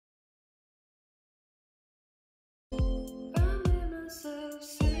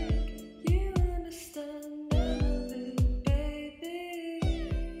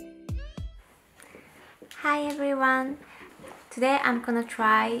Hi everyone! Today I'm gonna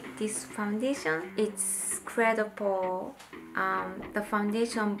try this foundation. It's credible. The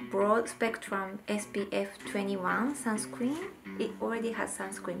foundation broad spectrum SPF 21 sunscreen. It already has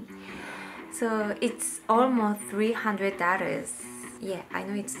sunscreen. So it's almost $300. Yeah, I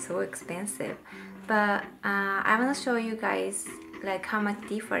know it's so expensive. But I wanna show you guys like how much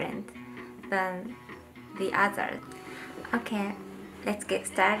different than the others. Okay, let's get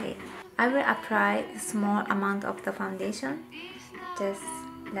started. I will apply a small amount of the foundation, just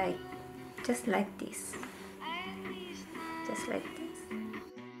like this, just like this.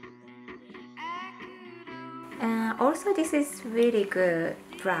 And also, this is really good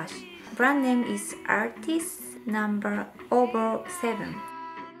brush. Brand name is Artist number over 7.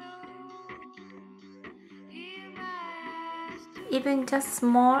 Even just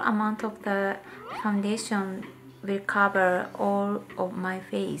small amount of the foundation will cover all of my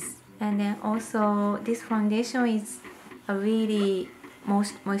face. And then also this foundation is a really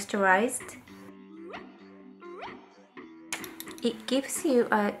moisturized. It gives you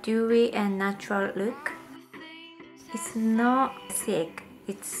a dewy and natural look. It's not thick.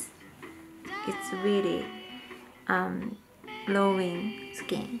 It's really glowing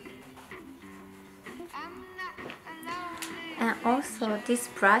skin. And also this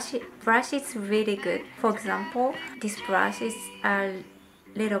brush is really good. For example, this brush is a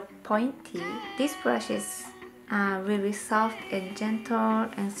little pointy. This brush is really soft and gentle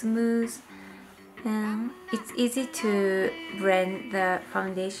and smooth, and it's easy to blend the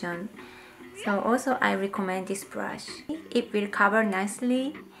foundation. So also I recommend this brush. It will cover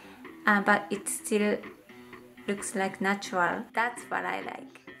nicely, but it still looks like natural. That's what I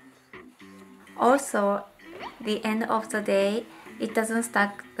like. Also, the end of the day, it doesn't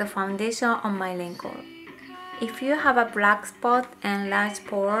stuck the foundation on my wrinkle. If you have a black spot and large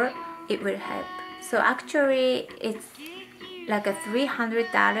pore, it will help. So actually, it's like a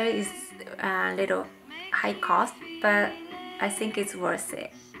 $300 is a little high cost, but I think it's worth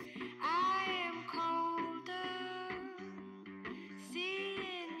it.